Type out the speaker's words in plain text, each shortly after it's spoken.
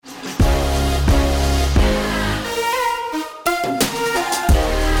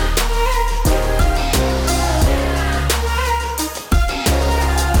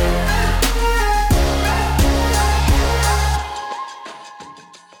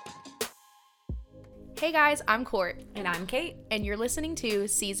Hey guys, I'm Court. And I'm Cait. And you're listening to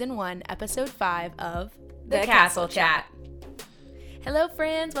Season 1, Episode 5 of The Castle Chat. Hello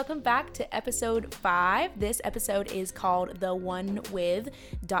friends, welcome back to Episode 5. This episode is called The One With ...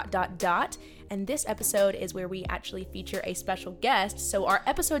 And this episode is where we actually feature a special guest. So our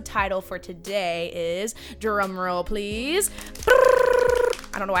episode title for today is, drumroll please,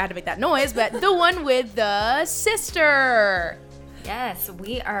 I don't know why I had to make that noise, but The One With the Sister. Yes,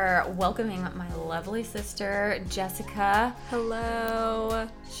 we are welcoming my lovely sister, Jessica. Hello.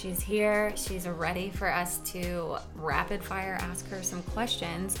 She's here. She's ready for us to rapid fire ask her some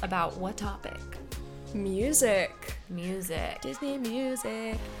questions about what topic? Music. Music. Disney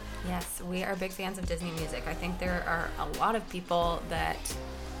music. Yes, we are big fans of Disney music. I think there are a lot of people that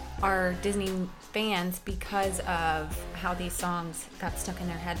are Disney fans because of how these songs got stuck in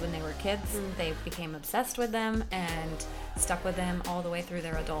their head when they were kids. They became obsessed with them and stuck with them all the way through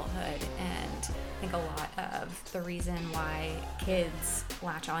their adulthood. And I think a lot of the reason why kids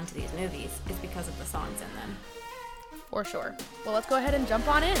latch on to these movies is because of the songs in them. For sure. Well, let's go ahead and jump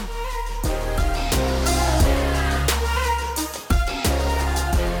on in.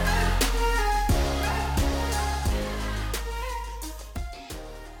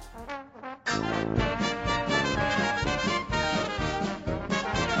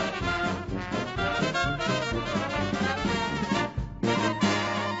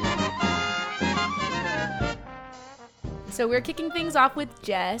 So we're kicking things off with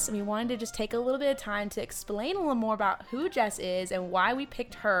Jess, and we wanted to just take a little bit of time to explain a little more about who Jess is and why we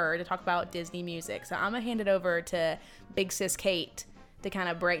picked her to talk about Disney music. So I'm going to hand it over to Big Sis Cait to kind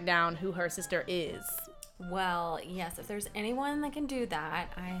of break down who her sister is. Well, yes, if there's anyone that can do that,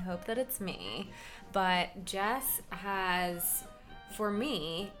 I hope that it's me. But Jess has, for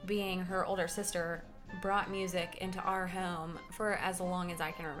me, being her older sister, brought music into our home for as long as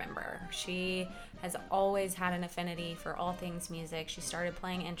I can remember. She has always had an affinity for all things music. She started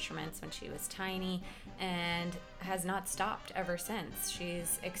playing instruments when she was tiny and has not stopped ever since.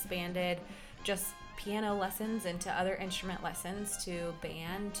 She's expanded just piano lessons into other instrument lessons, to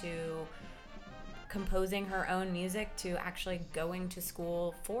band, to composing her own music, to actually going to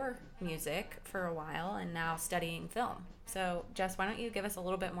school for music for a while, and now studying film. So Jess, why don't you give us a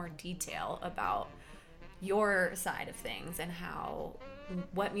little bit more detail about your side of things and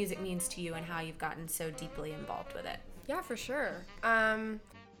what music means to you and how you've gotten so deeply involved with it. Yeah, for sure.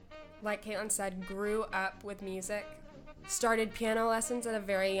 Like Caitlin said, grew up with music. Started piano lessons at a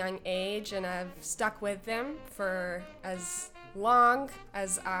very young age, and I've stuck with them for as long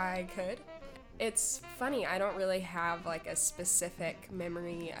as I could. It's funny, I don't really have like a specific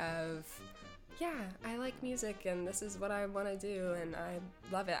memory of, yeah, I like music and this is what I want to do and I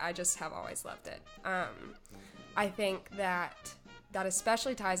love it. I just have always loved it. I think that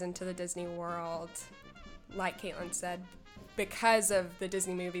especially ties into the Disney world, like Caitlin said, because of the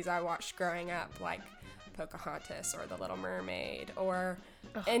Disney movies I watched growing up, like Pocahontas or The Little Mermaid or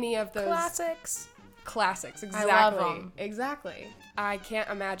any of those classics. Exactly. I love them. Exactly. I can't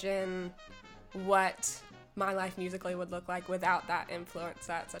imagine what my life musically would look like without that influence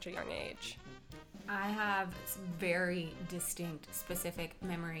at such a young age. I have very distinct, specific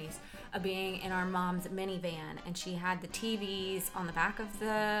memories of being in our mom's minivan, and she had the TVs on the back of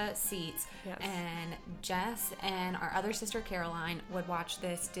the seats, yes. And Jess and our other sister Caroline would watch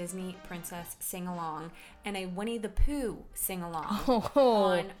this Disney princess sing-along and a Winnie the Pooh sing-along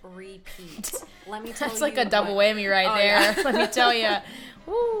on repeat. Let me tell you. That's like a double whammy right there. Yeah. Let me tell you.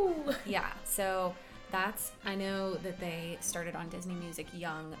 Woo. Yeah, so I know that they started on Disney music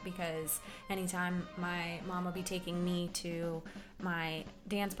young, because anytime my mom would be taking me to my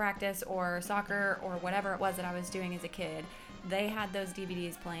dance practice or soccer or whatever it was that I was doing as a kid, they had those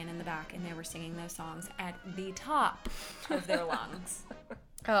DVDs playing in the back and they were singing those songs at the top of their lungs.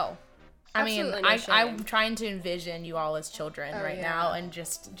 Oh. I mean, Absolutely no shame. I'm trying to envision you all as children now and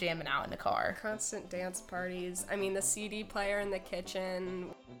just jamming out in the car. Constant dance parties. I mean, the CD player in the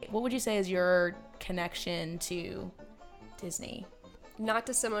kitchen. What would you say is your connection to Disney? Not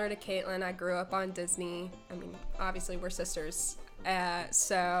dissimilar to Caitlin. I grew up on Disney. I mean, obviously we're sisters.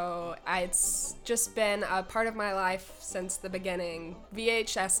 So it's just been a part of my life since the beginning.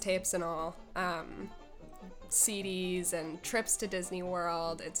 VHS tapes and all. CDs and trips to Disney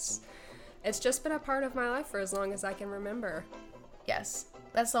World. It's just been a part of my life for as long as I can remember. Yes.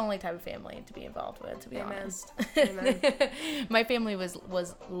 That's the only type of family to be involved with, to be honest. Amen. My family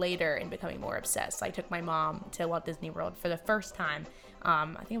was later in becoming more obsessed. I took my mom to Walt Disney World for the first time. I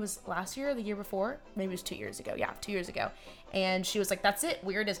think it was last year or the year before. Maybe it was 2 years ago. Yeah, 2 years ago. And she was like, that's it.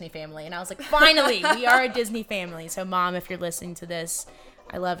 We're a Disney family. And I was like, finally, we are a Disney family. So, Mom, if you're listening to this,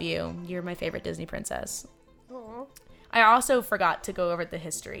 I love you. You're my favorite Disney princess. Aw. I also forgot to go over the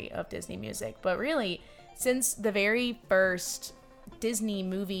history of Disney music, but really, since the very first Disney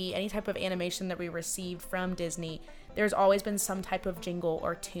movie, any type of animation that we received from Disney, there's always been some type of jingle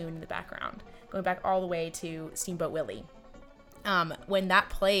or tune in the background, going back all the way to Steamboat Willie. When that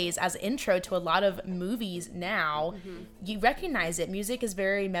plays as intro to a lot of movies now, you recognize it. Music is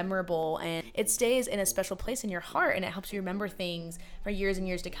very memorable and it stays in a special place in your heart, and it helps you remember things for years and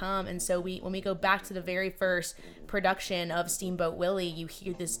years to come. And so when we go back to the very first production of Steamboat Willie, you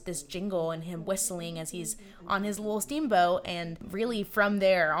hear this jingle and him whistling as he's on his little steamboat, and really from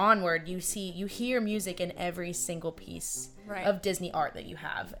there onward you hear music in every single piece of Disney art that you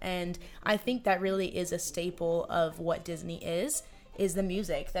have. And I think that really is a staple of what Disney is the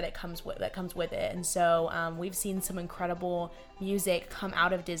music that comes with it. And so we've seen some incredible music come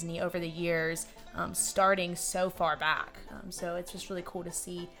out of Disney over the years, starting so far back. So it's just really cool to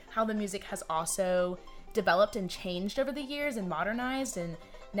see how the music has also developed and changed over the years and modernized, and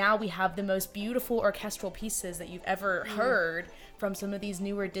now we have the most beautiful orchestral pieces that you've ever heard from some of these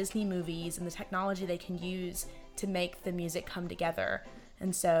newer Disney movies, and the technology they can use to make the music come together.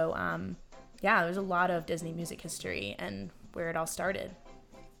 And so there's a lot of Disney music history and where it all started.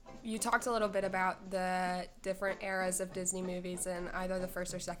 You talked a little bit about the different eras of Disney movies in either the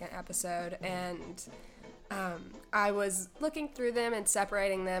first or second episode, and I was looking through them and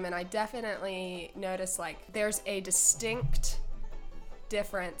separating them, and I definitely noticed there's a distinct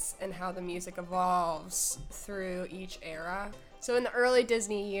difference in how the music evolves through each era. So in the early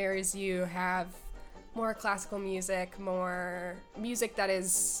Disney years, you have more classical music, more music that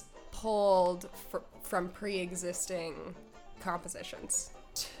is pulled from pre-existing compositions.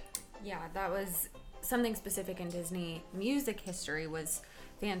 Yeah, that was something specific in Disney music history. Was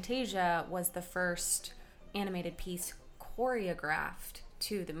Fantasia was the first animated piece choreographed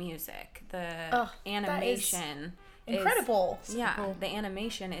to the music. The animation is incredible. The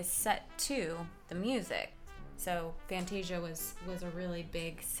animation is set to the music. So Fantasia was a really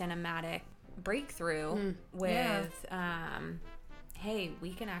big cinematic breakthrough with hey,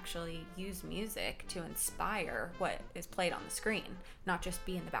 we can actually use music to inspire what is played on the screen, not just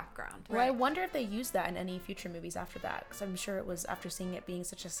be in the background. Well, I wonder if they used that in any future movies after that, because I'm sure it was after seeing it being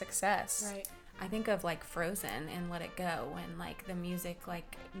such a success. Right. I think of Frozen and Let It Go, and the music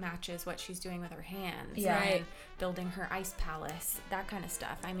matches what she's doing with her hands, and building her ice palace, that kind of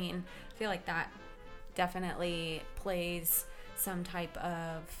stuff. I mean, I feel like that definitely plays some type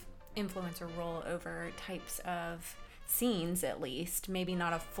of influence or role over types of scenes, at least, maybe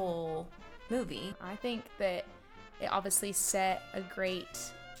not a full movie. I think that it obviously set a great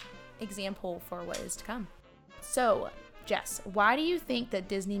example for what is to come. So, Jess, why do you think that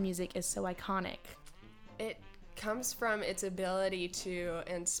Disney music is so iconic? It comes from its ability to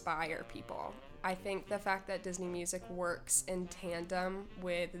inspire people. I think the fact that Disney music works in tandem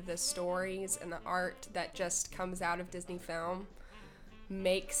with the stories and the art that just comes out of Disney film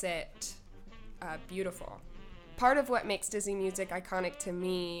makes it beautiful. Part of what makes Disney music iconic to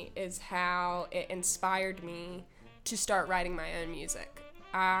me is how it inspired me to start writing my own music.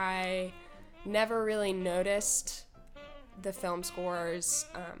 I never really noticed the film scores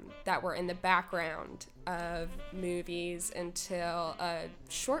that were in the background of movies until a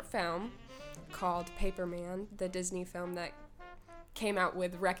short film called Paperman, the Disney film that came out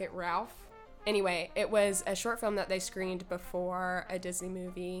with Wreck-It Ralph. Anyway, it was a short film that they screened before a Disney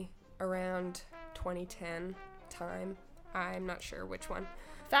movie around 2010 time. I'm not sure which one.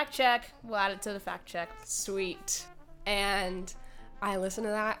 Fact check. We'll add it to the fact check. Sweet. And I listened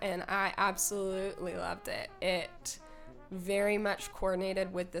to that and I absolutely loved it. It very much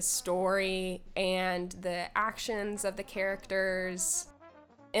coordinated with the story and the actions of the characters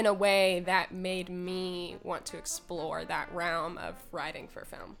in a way that made me want to explore that realm of writing for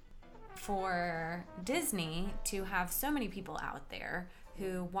film. For Disney to have so many people out there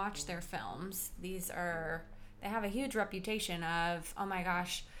who watch their films, they have a huge reputation of, oh my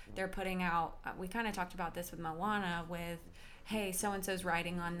gosh, they're putting out, we kind of talked about this with Moana with, hey, so-and-so's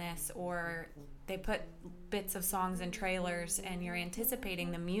writing on this, or they put bits of songs in trailers and you're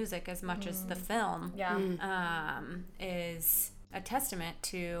anticipating the music as much as the film, is a testament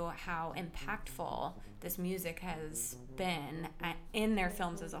to how impactful this music has been in their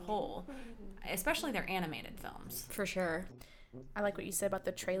films as a whole, especially their animated films. For sure. I like what you said about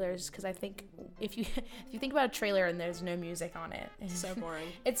the trailers, because I think if you think about a trailer and there's no music on it, It's so boring.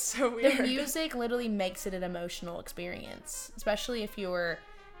 It's so weird. The music literally makes it an emotional experience, especially if you're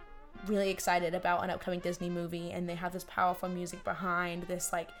really excited about an upcoming Disney movie and they have this powerful music behind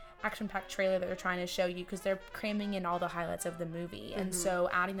this action-packed trailer that they're trying to show you, because they're cramming in all the highlights of the movie. And so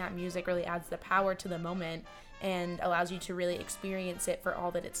adding that music really adds the power to the moment and allows you to really experience it for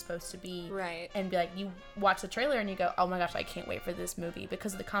all that it's supposed to be. Right. And be like, you watch the trailer and you go, oh my gosh, I can't wait for this movie,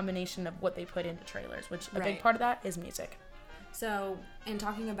 because of the combination of what they put into trailers, which a big part of that is music. So, in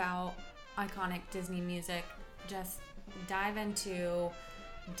talking about iconic Disney music, just dive into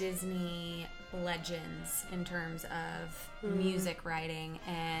Disney legends in terms of music writing,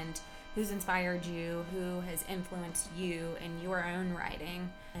 and who's inspired you, who has influenced you in your own writing,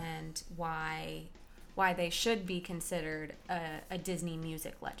 and why they should be considered a Disney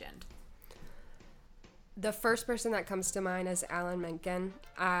music legend. The first person that comes to mind is Alan Menken.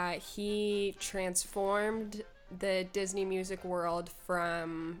 He transformed the Disney music world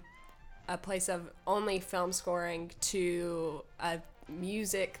from a place of only film scoring to a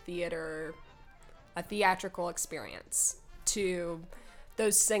music theater, a theatrical experience, to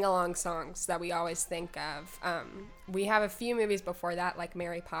those sing-along songs that we always think of. We have a few movies before that, like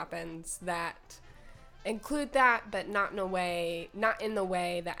Mary Poppins, that include that, but not in the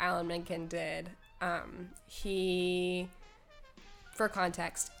way that Alan Menken did. For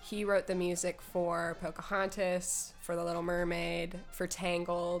context, he wrote the music for Pocahontas, for The Little Mermaid, for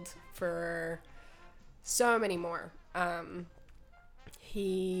Tangled, for so many more.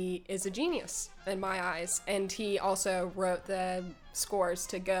 He is a genius in my eyes, and he also wrote the scores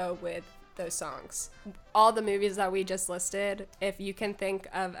to go with those songs. All the movies that we just listed, if you can think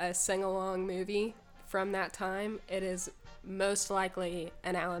of a sing-along movie from that time, it is most likely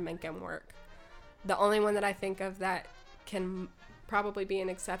an Alan Menken work. The only one that I think of that can probably be an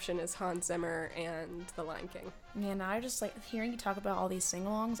exception is Hans Zimmer and The Lion King. Yeah, now I just like hearing you talk about all these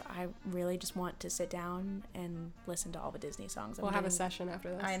sing-alongs. I really just want to sit down and listen to all the Disney songs. We'll have a session after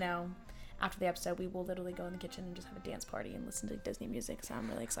this. I know. After the episode, we will literally go in the kitchen and just have a dance party and listen to Disney music, so I'm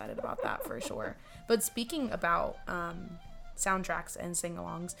really excited about that for sure. But speaking about soundtracks and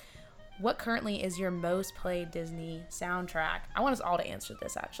sing-alongs, what currently is your most played Disney soundtrack? I want us all to answer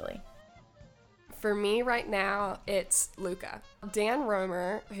this, actually. For me right now, it's Luca. Dan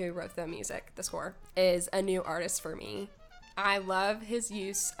Romer, who wrote the score, is a new artist for me. I love his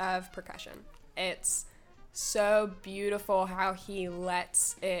use of percussion. It's so beautiful how he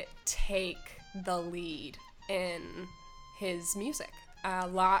lets it take the lead in his music. A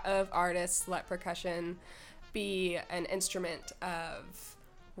lot of artists let percussion be an instrument of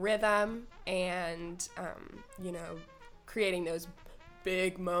rhythm and, creating those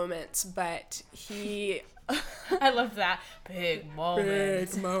big moments, but he I love that. Big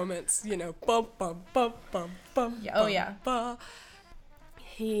moments. Bum, bum, bum, bum, bum. Yeah, oh, yeah. Bum.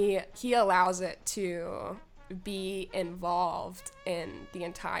 He allows it to be involved in the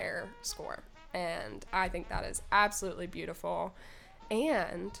entire score, and I think that is absolutely beautiful.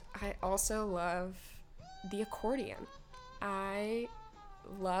 And I also love the accordion. I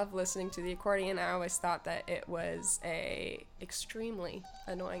love listening to the accordion. I always thought that it was a extremely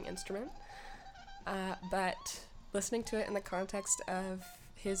annoying instrument, but listening to it in the context of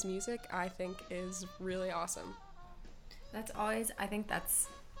his music, I think is really awesome. I think that's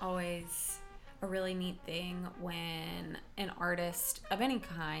always a really neat thing when an artist of any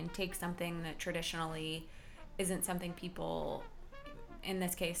kind takes something that traditionally isn't something people, in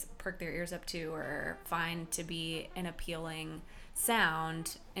this case, perk their ears up to or find to be an appealing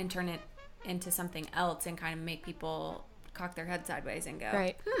sound, and turn it into something else and kind of make people cock their head sideways and go,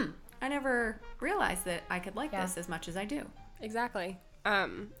 right. I never realized that I could like this as much as I do. Exactly.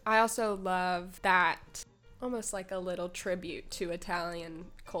 I also love that almost like a little tribute to Italian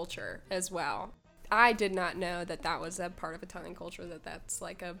culture as well. I did not know that was a part of Italian culture, that's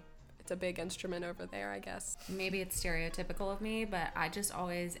like it's a big instrument over there, I guess. Maybe it's stereotypical of me, but I just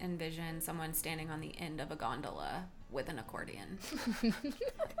always envision someone standing on the end of a gondola with an accordion.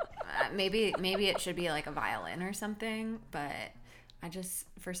 Maybe it should be like a violin or something, but I just,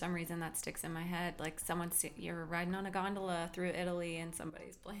 for some reason, that sticks in my head. Like you're riding on a gondola through Italy and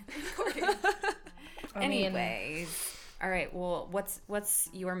somebody's playing the accordion. Anyways, all right. Well, what's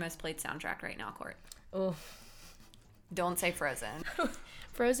your most played soundtrack right now, Court? Oh, don't say Frozen.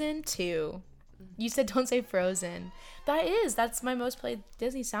 Frozen 2. You said don't say Frozen. That's my most played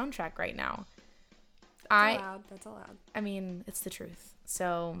Disney soundtrack right now. That's allowed. I mean, it's the truth.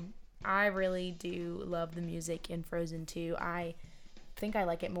 So I really do love the music in Frozen 2. I think I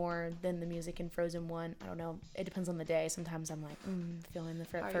like it more than the music in Frozen 1. I don't know. It depends on the day. Sometimes I'm like, feeling the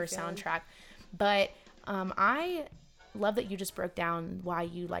first soundtrack. But I love that you just broke down why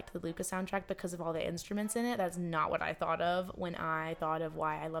you liked the Luca soundtrack because of all the instruments in it. That's not what I thought of when I thought of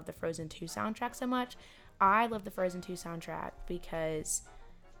why I love the Frozen 2 soundtrack so much. I love the Frozen 2 soundtrack because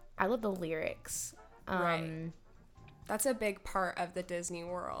I love the lyrics. Right. That's a big part of the Disney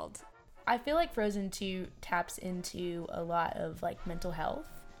world. I feel like Frozen 2 taps into a lot of like mental health,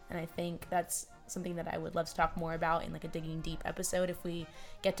 and I think that's something that I would love to talk more about in like a digging deep episode if we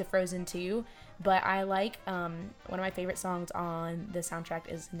get to Frozen 2. But I like one of my favorite songs on the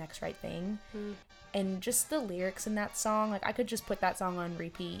soundtrack is Next Right Thing. And just the lyrics in that song, like I could just put that song on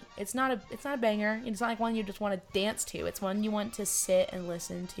repeat. It's not a banger. It's not like one you just want to dance to. It's one you want to sit and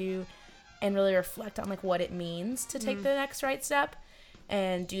listen to and really reflect on like what it means to take the next right step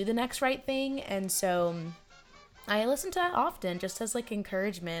and do the next right thing. And so I listen to that often just as like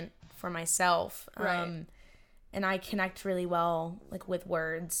encouragement for myself. Right. And I connect really well like with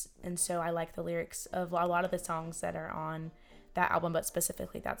words. And so I like the lyrics of a lot of the songs that are on that album, but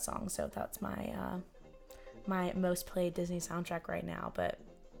specifically that song. So that's my my most played Disney soundtrack right now. But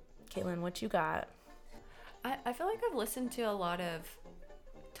Caitlin, what you got? I feel like I've listened to a lot of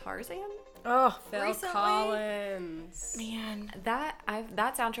Tarzan. Oh, Phil Recently? Collins. man, That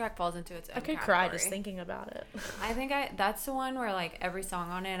soundtrack falls into its own I could category. cry just thinking about it. I think that's the one where like every song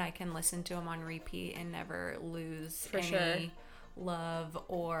on it I can listen to them on repeat and never lose For any sure. love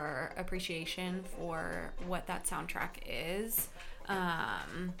or appreciation for what that soundtrack is.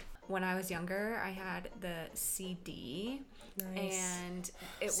 When I was younger, I had the CD, Nice. and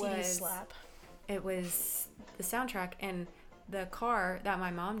it CD was slap. it was the soundtrack, and the car that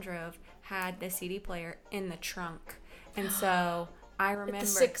my mom drove had the CD player in the trunk, and so I remember The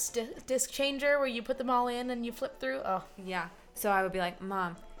 6 disc changer where you put them all in and you flip through. Oh, Yeah. So I would be like,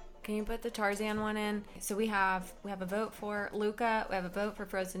 Mom, can you put the Tarzan one in? So we have a vote for Luca, we have a vote for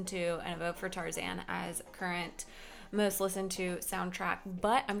Frozen 2, and a vote for Tarzan as current most listened to soundtrack.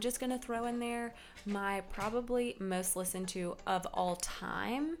 But I'm just going to throw in there my probably most listened to of all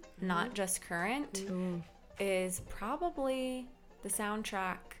time, not just current, is probably the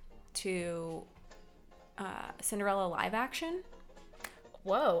soundtrack to Cinderella live action.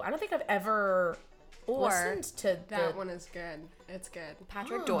 whoa! I don't think I've ever Or listened to That one is good. It's good.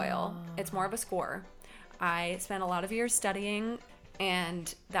 Patrick Doyle. It's more of a score. I spent a lot of years studying,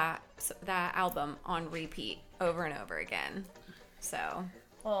 and that album on repeat over and over again. So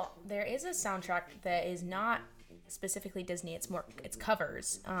Well, there is a soundtrack that is not specifically Disney. It's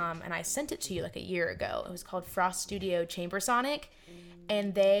covers. And I sent it to you like a year ago. It was called Frost Studio Chamber Sonic,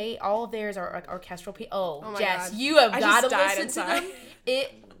 and all of theirs are like orchestral. Oh my Jess, God. you have I got to just died listen inside. to them.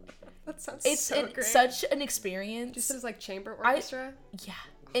 That sounds It's so great. such an experience. Just as like chamber orchestra. Yeah,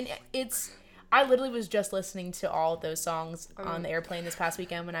 and I literally was just listening to all of those songs on the airplane this past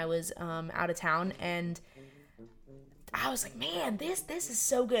weekend when I was out of town, and I was like, man, this is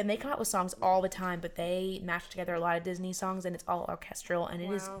so good. And they come out with songs all the time, but they match together a lot of Disney songs, and it's all orchestral, and it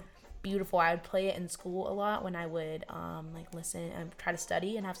is beautiful. I would play it in school a lot when I would like listen and try to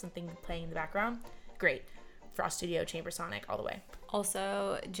study and have something playing in the background. Great. Frost Studio Chamber Sonic all the way.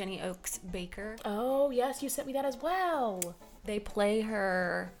 also Jenny Oaks Baker. Oh yes, you sent me that as well. They play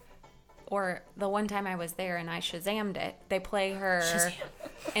her, or the one time I was there and I Shazammed it, they play her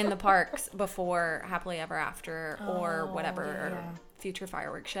in the parks before Happily Ever After or whatever yeah. future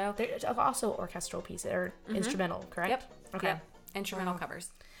fireworks show. There's also orchestral pieces or instrumental, correct? Yep. Okay. Yep. Instrumental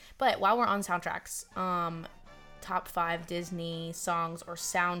covers. But while we're on soundtracks, top 5 Disney songs or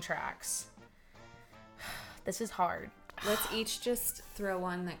soundtracks. This is hard. Let's each just throw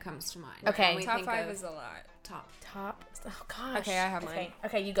one that comes to mind. Okay. When we Top think 5 of is a lot. top. Oh gosh. Okay, I have mine.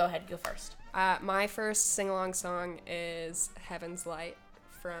 Okay, you go ahead. Go first. My first sing-along song is Heaven's Light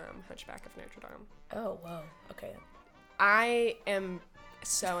from Hunchback of Notre Dame. Oh, whoa. Okay. I am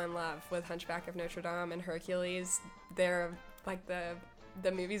so in love with Hunchback of Notre Dame and Hercules. They're like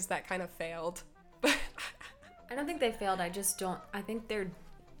the movies that kind of failed. I don't think they failed. I think they're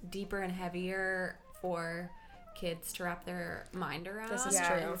deeper and heavier for kids to wrap their mind around. This is Yeah.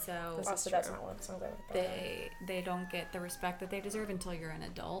 true. And so This is Also, that's true. not one of the songs I would have thought. they don't get the respect that they deserve until you're an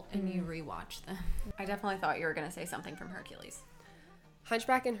adult and you rewatch them. I definitely thought you were going to say something from Hercules.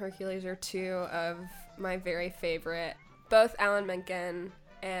 Hunchback and Hercules are two of my very favorite. Both Alan Menken,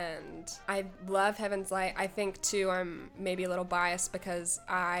 and I love Heaven's Light. I think too I'm maybe a little biased because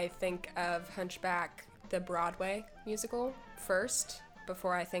I think of Hunchback, the Broadway musical, first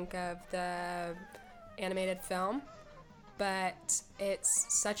before I think of the animated film. But it's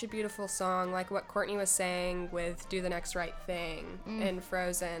such a beautiful song, like what Courtney was saying with Do the Next Right Thing in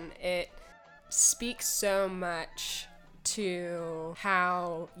Frozen. It speaks so much to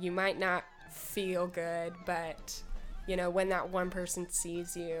how you might not feel good, but you know, when that one person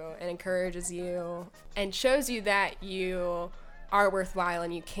sees you and encourages you and shows you that you are worthwhile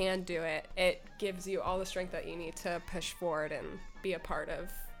and you can do it, it gives you all the strength that you need to push forward and be a part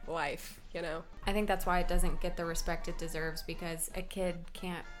of life, you know? I think that's why it doesn't get the respect it deserves, because a kid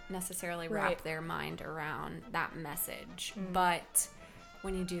can't necessarily wrap Right. their mind around that message. But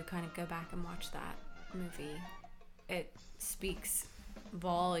when you do kind of go back and watch that movie, it speaks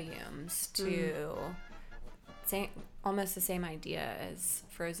volumes to almost the same idea as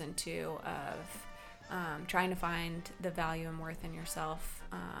Frozen 2 of trying to find the value and worth in yourself,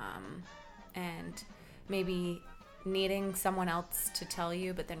 and maybe needing someone else to tell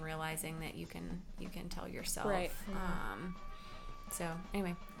you, but then realizing that you can tell yourself. Right. So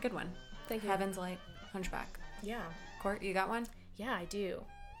anyway, good one. Thank you. Heaven's Light, Hunchback. Yeah. Court, you got one? Yeah, I do.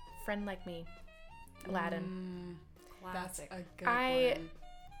 Friend Like Me. Aladdin. That's a good I- one.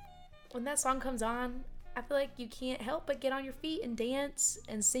 When that song comes on, I feel like you can't help but get on your feet and dance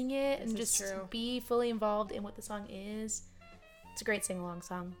and sing it and This is just true. be fully involved in what the song is. It's a great sing-along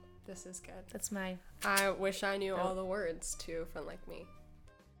song. This is good. That's my... I wish I knew all the words to Friend Like Me.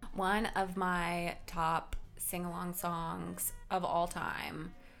 One of my top sing-along songs of all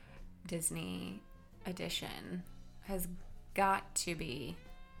time, Disney edition, has got to be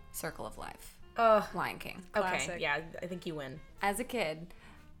Circle of Life. Lion King. Okay, Classic. yeah, I think you win. As a kid,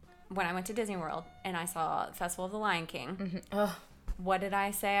 when I went to Disney World and I saw Festival of the Lion King, what did I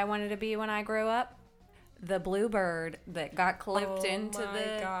say I wanted to be when I grew up? The blue bird that got clipped into my the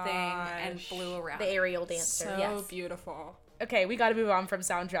thing and gosh. flew around. The aerial dancer. So Yes. beautiful. Okay, we got to move on from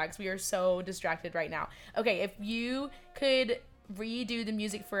soundtracks. We are so distracted right now. Okay, if you could redo the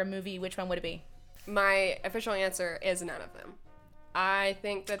music for a movie, which one would it be? My official answer is none of them. I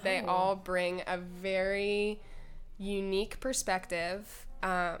think that they all bring a very unique perspective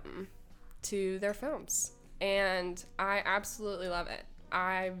to their films. And I absolutely love it.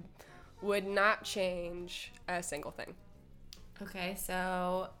 I would not change a single thing. Okay,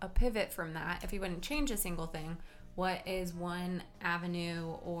 so a pivot from that, if you wouldn't change a single thing, what is one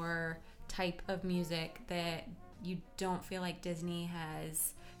avenue or type of music that you don't feel like Disney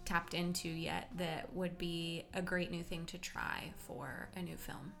has tapped into yet that would be a great new thing to try for a new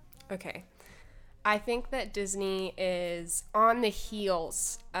film? Okay. I think that Disney is on the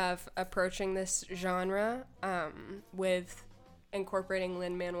heels of approaching this genre with incorporating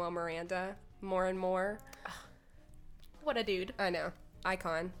Lin-Manuel Miranda more and more. What a dude. I know.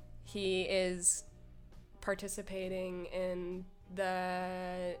 Icon. He is participating in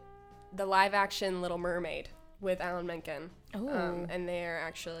the live action Little Mermaid with Alan Menken. Ooh. And they're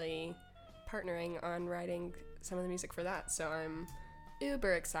actually partnering on writing some of the music for that. So I'm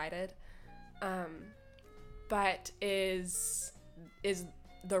uber excited. But is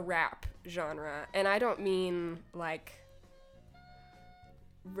the rap genre. And I don't mean like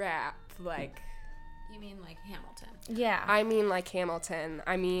rap, like You mean like Hamilton? Yeah. I mean like Hamilton.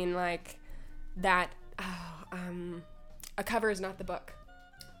 I mean like that A Cover Is Not the Book.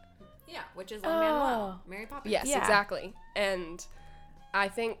 Yeah, which is Lin-Manuel, Mary Poppins. Yes, Yeah. exactly. And I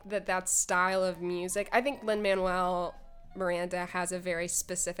think that style of music, I think Lin-Manuel Miranda has a very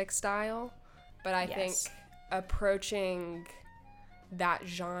specific style, but I think Yes. approaching that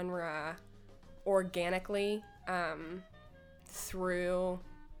genre organically through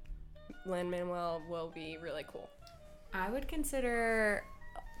Lin-Manuel will be really cool. I would consider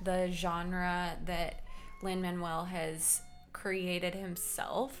the genre that Lin-Manuel has created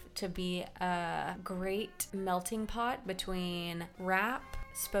himself to be a great melting pot between rap,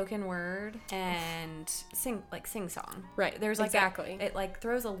 spoken word, and sing song. Right, There's like exactly. it like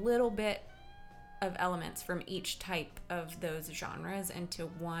throws a little bit of elements from each type of those genres into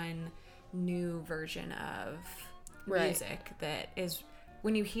one new version of Right. music that is,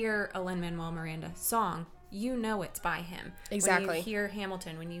 when you hear a Lin-Manuel Miranda song, you know it's by him. Exactly. When you hear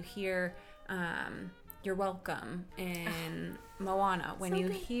Hamilton, when you hear You're Welcome in Moana, when you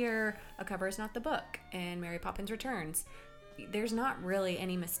hear A Cover Is Not the Book in Mary Poppins Returns, there's not really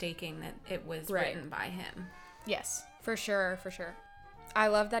any mistaking that it was Right. written by him. Yes. For sure, for sure. I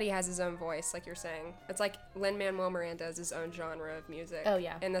love that he has his own voice, like you're saying. It's like Lin-Manuel Miranda is his own genre of music. Oh,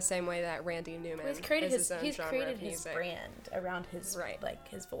 yeah. In the same way that Randy Newman He's created is his own genre created of his music. brand around his Right. like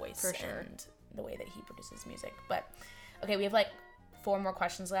his voice For sure. and the way that he produces music. But okay, we have like 4 more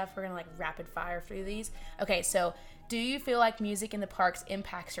questions left. We're gonna like rapid fire through these. Okay, so do you feel like music in the parks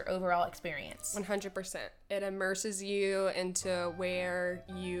impacts your overall experience? 100%. It immerses you into where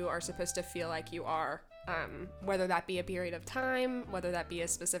you are supposed to feel like you are, whether that be a period of time, whether that be a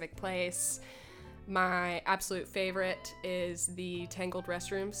specific place. My absolute favorite is the Tangled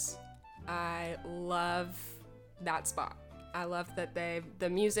restrooms. I love that spot. I love that the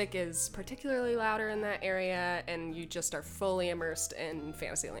music is particularly louder in that area, and you just are fully immersed in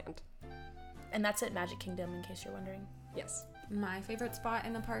Fantasyland. And that's at Magic Kingdom, in case you're wondering. Yes. my favorite spot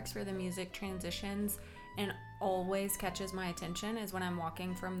in the parks where the music transitions and always catches my attention is when I'm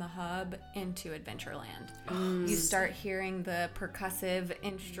walking from the hub into Adventureland. You start hearing the percussive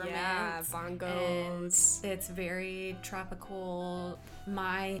instruments. Yeah, bongos. It's very tropical.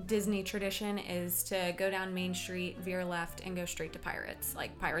 My Disney tradition is to go down Main Street, veer left, and go straight to Pirates.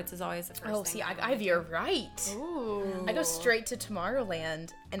 Like, Pirates is always the first thing. Oh, see, I veer right. Ooh. I go straight to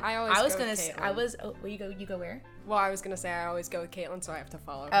Tomorrowland. And I always was go gonna with say, Caitlin. you go where? Well, I was going to say I always go with Caitlin, so I have to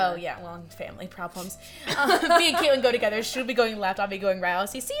follow her. Oh, yeah, well, family problems. Me and Caitlin go together. She'll be going left, I'll be going right. I'll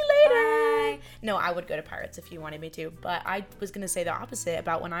see you later. Bye. No, I would go to Pirates if you wanted me to, but I was going to say the opposite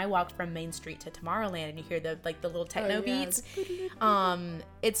about when I walked from Main Street to Tomorrowland and you hear the little techno beats.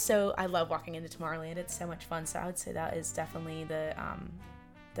 I love walking into Tomorrowland. It's so much fun. So I would say that is definitely the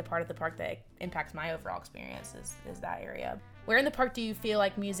part of the park that impacts my overall experience is that area. Where in the park do you feel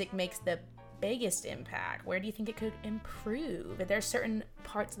like music makes the biggest impact? Where do you think it could improve? If there's certain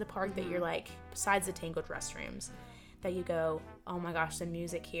parts of the park that you're like, besides the tangled restrooms, that you go, oh my gosh, the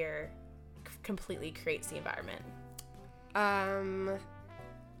music here completely creates the environment?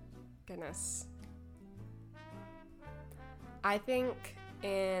 Goodness. I think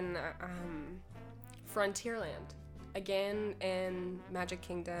in Frontierland, again in Magic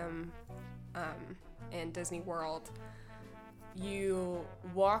Kingdom, and Disney World, you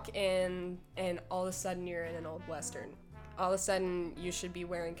walk in and all of a sudden you're in an old Western. All of a sudden you should be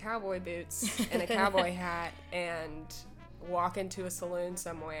wearing cowboy boots and a cowboy hat and walk into a saloon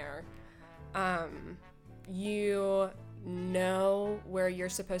somewhere. You know where you're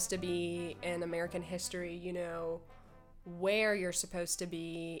supposed to be in American history. You know where you're supposed to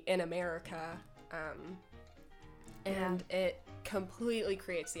be in America. And it completely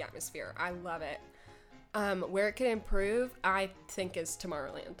creates the atmosphere. I love it. Where it could improve, I think, is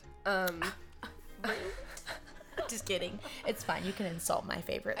Tomorrowland. Just kidding. It's fine. You can insult my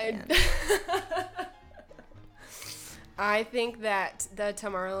favorite land. I think that the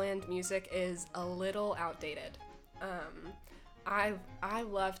Tomorrowland music is a little outdated. I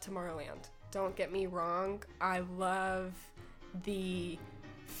love Tomorrowland. Don't get me wrong. I love the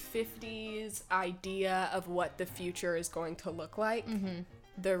 50s idea of what the future is going to look like. Mm-hmm.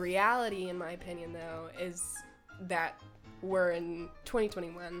 The reality, in my opinion, though, is that we're in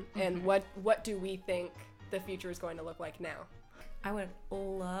 2021, and what do we think the future is going to look like now? I would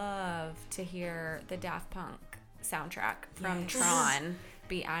love to hear the Daft Punk soundtrack from Tron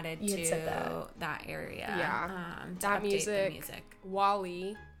be added to that area. Yeah, to that update the music.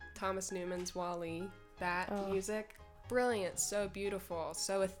 WALL-E, Thomas Newman's WALL-E, that music. Brilliant, so beautiful,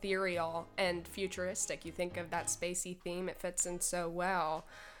 so ethereal and futuristic. You think of that spacey theme, it fits in so well.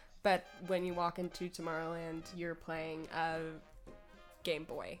 But when you walk into Tomorrowland, you're playing a Game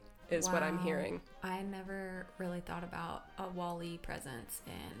Boy, is what I'm hearing. I never really thought about a WALL-E presence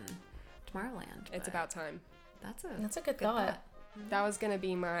in Tomorrowland. It's about time. That's a good thought. That was gonna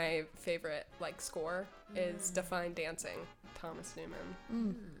be my favorite score is Define Dancing, Thomas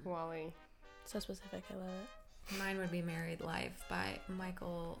Newman, WALL-E. So specific, I love it. Mine would be Married Life by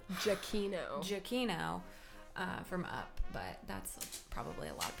Michael Giacchino from Up, but that's probably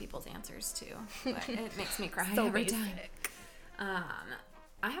a lot of people's answers too. But it makes me cry So every basic. time.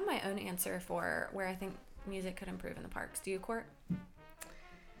 I have my own answer for where I think music could improve in the parks. Do you, Court?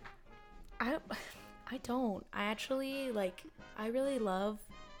 I don't. I actually I really love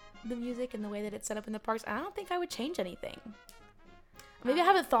the music and the way that it's set up in the parks. I don't think I would change anything. Maybe I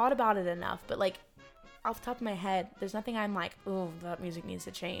haven't thought about it enough, but off the top of my head, there's nothing I'm like, oh, that music needs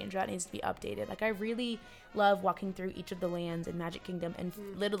to change. That needs to be updated. I really love walking through each of the lands in Magic Kingdom and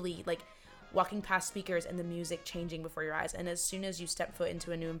literally walking past speakers and the music changing before your eyes. And as soon as you step foot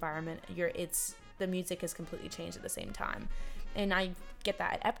into a new environment, the music has completely changed at the same time. And I get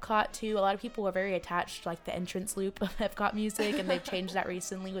that at Epcot too. A lot of people are very attached to the entrance loop of Epcot music, and they've changed that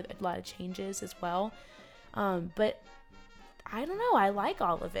recently with a lot of changes as well. But I don't know. I like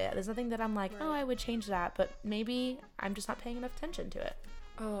all of it. There's nothing that I'm like, oh, I would change that. But maybe I'm just not paying enough attention to it.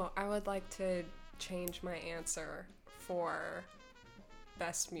 Oh, I would like to change my answer for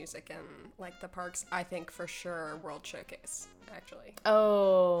best music in the parks. I think for sure World Showcase, actually.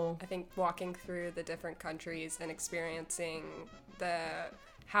 Oh. I think walking through the different countries and experiencing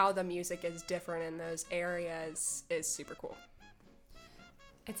how the music is different in those areas is super cool.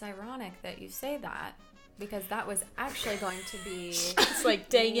 It's ironic that you say that, because that was actually going to be it's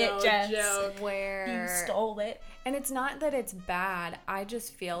dang it, Jess, where you stole it. And it's not that it's bad. I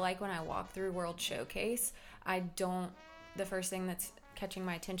just feel like when I walk through World Showcase, the first thing that's catching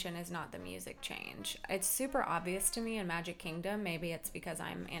my attention is not the music change. It's super obvious to me in Magic Kingdom. Maybe it's because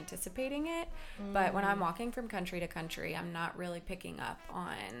I'm anticipating it. But when I'm walking from country to country, I'm not really picking up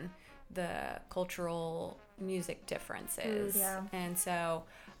on the cultural music differences. And so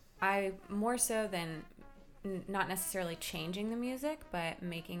I, more so than not necessarily changing the music, but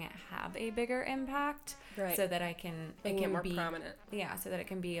making it have a bigger impact, so that I can making it more prominent. Yeah, so that it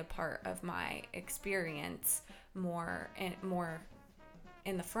can be a part of my experience more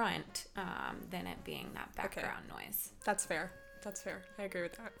in the front than it being that background noise. That's fair. I agree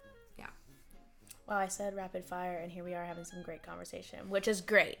with that. Yeah. Well, I said rapid fire, and here we are having some great conversation, which is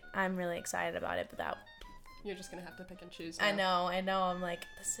great. I'm really excited about it. You're just gonna have to pick and choose now. I know. I'm like,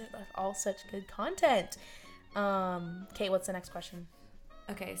 this is all such good content. Cait, what's the next question?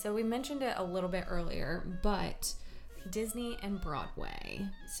 Okay, so we mentioned it a little bit earlier, but Disney and Broadway.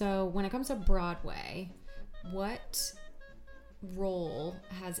 So when it comes to Broadway, what role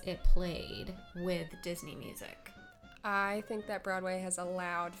has it played with Disney music? I think that Broadway has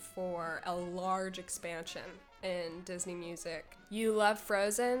allowed for a large expansion in Disney music. You love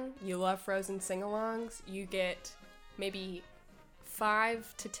Frozen sing-alongs, you get maybe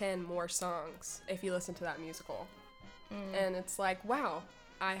 5 to 10 more songs if you listen to that musical. And it's like, wow,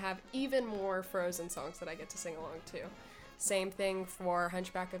 I have even more Frozen songs that I get to sing along to. Same thing for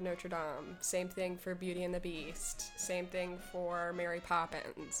Hunchback of Notre Dame. Same thing for Beauty and the Beast. Same thing for Mary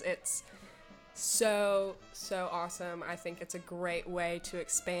Poppins. It's so awesome. I think it's a great way to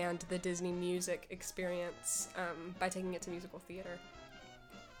expand the Disney music experience by taking it to musical theater.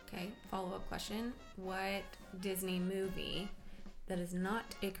 Okay, follow-up question. What Disney movie that is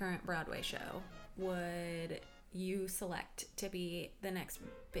not a current Broadway show would you select to be the next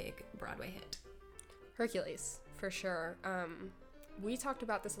big Broadway hit? Hercules, for sure. We talked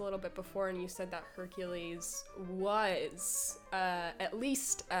about this a little bit before, and you said that Hercules was at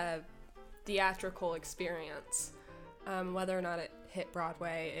least a theatrical experience. Whether or not it hit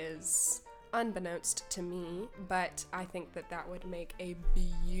Broadway is unbeknownst to me, but I think that would make a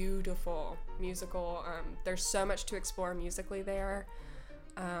beautiful musical. There's so much to explore musically there,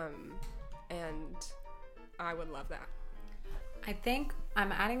 and I would love that. I think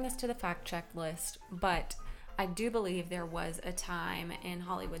I'm adding this to the fact check list, but I do believe there was a time in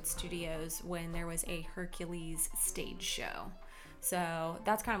Hollywood studios when there was a Hercules stage show. So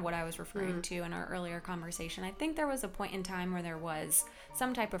that's kind of what I was referring to in our earlier conversation. I think there was a point in time where there was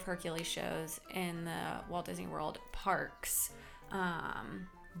some type of Hercules shows in the Walt Disney World parks,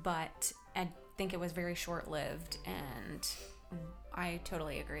 but I think it was very short-lived, and I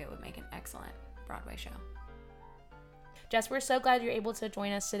totally agree it would make an excellent Broadway show. Jess, we're so glad you're able to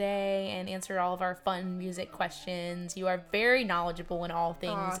join us today and answer all of our fun music questions. You are very knowledgeable in all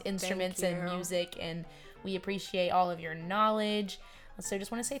things instruments and music, and we appreciate all of your knowledge. So just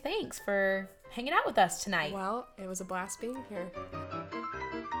want to say thanks for hanging out with us tonight. Well, it was a blast being here.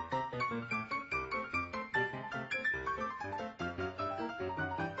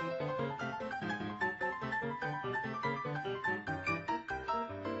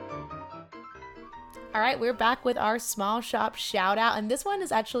 All right, we're back with our small shop shout out, and this one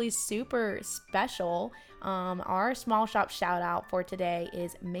is actually super special. Our small shop shout out for today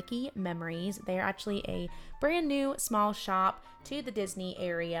is Mickey Memories. They're actually a brand new small shop to the Disney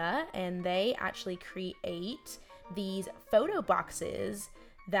area, and they actually create these photo boxes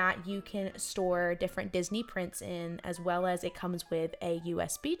that you can store different Disney prints in, as well as it comes with a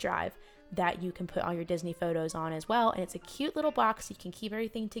USB drive that you can put all your Disney photos on as well. And it's a cute little box. You can keep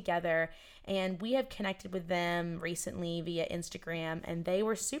everything together. And we have connected with them recently via Instagram, and they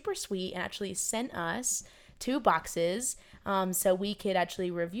were super sweet and actually sent us 2 boxes so we could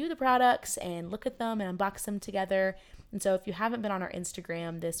actually review the products and look at them and unbox them together. And so if you haven't been on our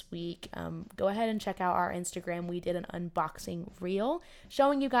Instagram this week, go ahead and check out our Instagram. We did an unboxing reel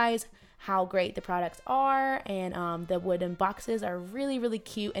showing you guys how great the products are, and the wooden boxes are really, really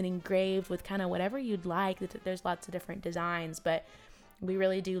cute and engraved with kind of whatever you'd like. There's lots of different designs, but we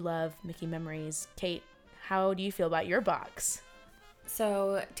really do love Mickey Memories. Cait, how do you feel about your box?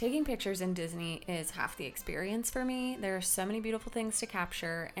 So taking pictures in Disney is half the experience for me. There are so many beautiful things to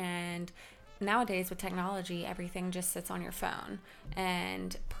capture, and nowadays with technology, everything just sits on your phone,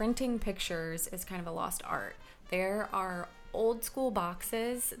 and printing pictures is kind of a lost art. There are old school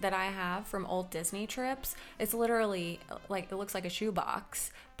boxes that I have from old Disney trips. It's literally like, it looks like a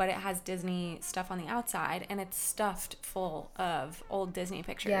shoebox, but it has Disney stuff on the outside, and it's stuffed full of old Disney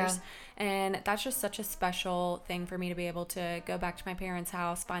pictures. Yeah. And that's just such a special thing for me to be able to go back to my parents'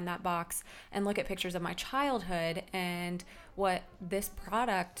 house, find that box, and look at pictures of my childhood. And what this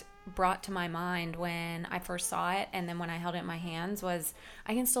product brought to my mind when I first saw it, and then when I held it in my hands, was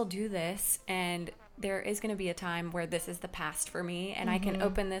I can still do this, and there is going to be a time where this is the past for me, and I can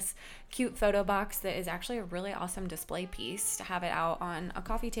open this cute photo box that is actually a really awesome display piece to have it out on a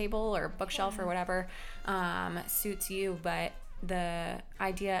coffee table or bookshelf or whatever suits you. But the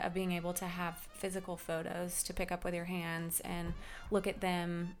idea of being able to have physical photos to pick up with your hands and look at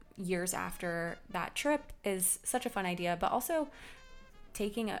them years after that trip is such a fun idea. But also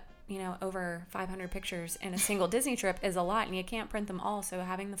taking over 500 pictures in a single Disney trip is a lot, and you can't print them all. So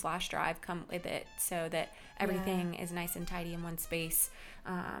having the flash drive come with it so that everything is nice and tidy in one space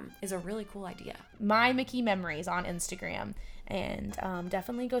is a really cool idea. My Mickey Memories on Instagram, and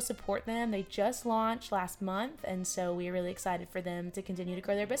definitely go support them. They just launched last month, and so we're really excited for them to continue to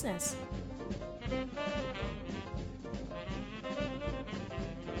grow their business.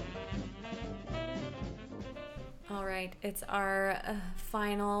 All right, it's our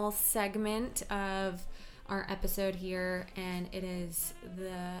final segment of our episode here, and it is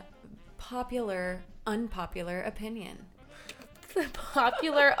the popular, unpopular opinion. The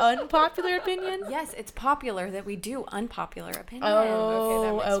popular, unpopular opinion? Yes, it's popular that we do unpopular opinions. Oh,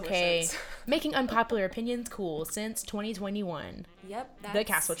 that makes okay. more sense. Making unpopular opinions cool since 2021. Yep. The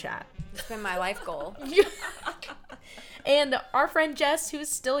Castle Chat. It's been my life goal. And our friend Jess, who's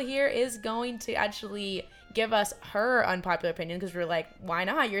still here, is going to actually give us her unpopular opinion, because we're like, why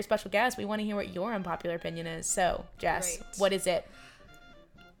not? You're a special guest. We want to hear what your unpopular opinion is. So, Jess, Great. what is it?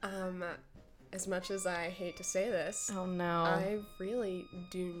 As much as I hate to say this, Oh, no. I really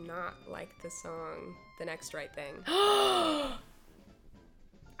do not like the song The Next Right Thing. I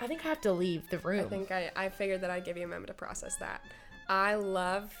think I have to leave the room. I think I figured that I'd give you a moment to process that. I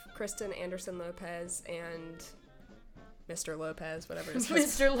love Kristen Anderson Lopez and Mr. Lopez, whatever his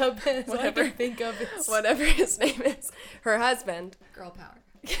Mr. Lopez, all I Whatever. can think of is... whatever his name is, her husband. Girl power.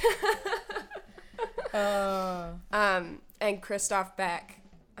 And Christoph Beck.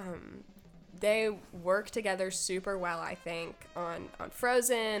 They work together super well, I think, on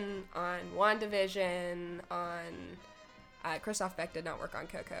Frozen, on WandaVision, on... Christoph Beck did not work on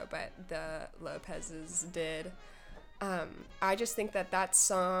Coco, but the Lopez's did. I just think that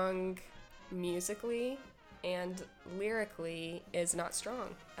song musically and lyrically is not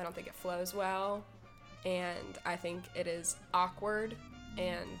strong. I don't think it flows well, and I think it is awkward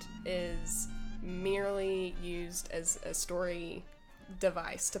and is merely used as a story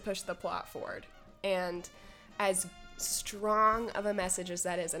device to push the plot forward. And as strong of a message as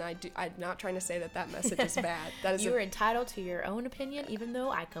that is, and I'm not trying to say that message is bad. That is You are entitled to your own opinion, even though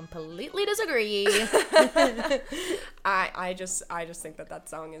I completely disagree. I just think that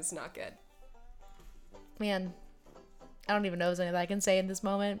song is not good. Man, I don't even know if there's anything I can say in this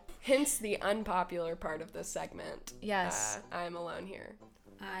moment. Hence the unpopular part of this segment. Yes. I'm alone here.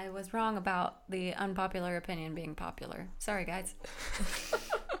 I was wrong about the unpopular opinion being popular. Sorry, guys.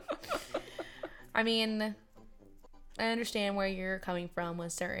 I mean, I understand where you're coming from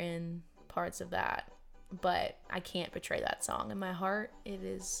with certain parts of that, but I can't betray that song in my heart. It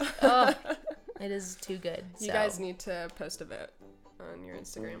is, it is too good. You So. guys need to post a vote on your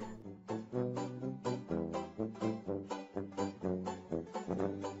Instagram.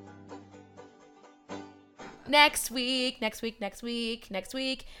 Next week, we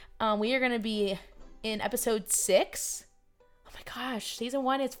are going to be in episode 6. Oh my gosh, season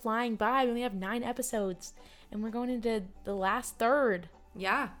 1 is flying by. We only have 9 episodes, and we're going into the last third.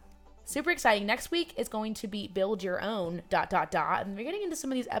 Yeah. Super exciting. Next week is going to be Build Your Own ... And we're getting into some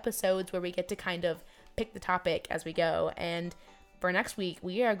of these episodes where we get to kind of pick the topic as we go. And for next week,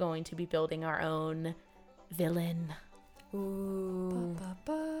 we are going to be building our own villain. Ooh.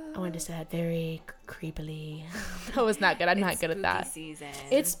 I wanted to say that very creepily. That was not good. I'm not good at that. Season.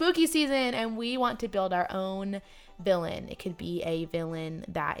 It's spooky season, and we want to build our own villain. It could be a villain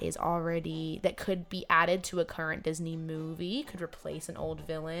that could be added to a current Disney movie, could replace an old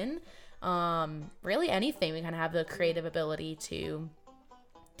villain. Really anything. We kind of have the creative ability to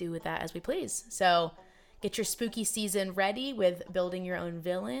do with that as we please. So get your spooky season ready with building your own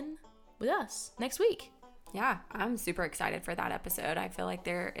villain with us next week. Yeah, I'm super excited for that episode. I feel like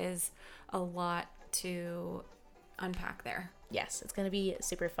there is a lot to unpack there. Yes, it's going to be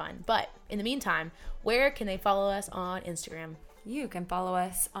super fun. But in the meantime, where can they follow us on Instagram? You can follow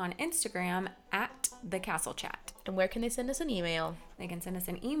us on Instagram at The Castle Chat. And where can they send us an email? They can send us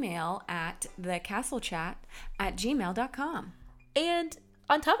an email at thecastlechat@gmail.com. And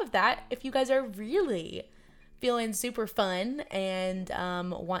on top of that, if you guys are really feeling super fun and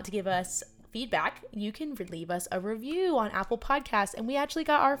want to give us feedback, you can leave us a review on Apple Podcasts. And we actually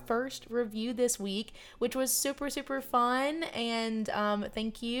got our first review this week, which was super, super fun. And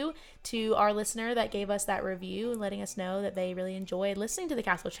thank you to our listener that gave us that review and letting us know that they really enjoyed listening to the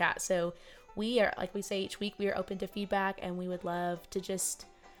Castle Chat. So we are, like we say each week, we are open to feedback, and we would love to just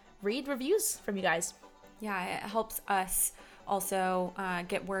read reviews from you guys. Yeah, it helps us also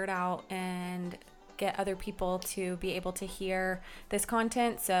get word out and get other people to be able to hear this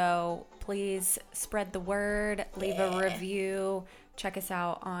content. So please spread the word, leave a review, check us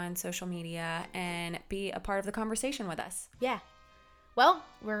out on social media, and be a part of the conversation with us. Yeah. Well,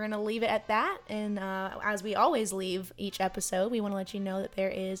 we're going to leave it at that. And as we always leave each episode, we want to let you know that there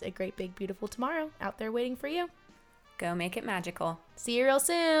is a great, big, beautiful tomorrow out there waiting for you. Go make it magical. See you real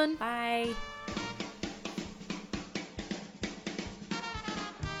soon. Bye.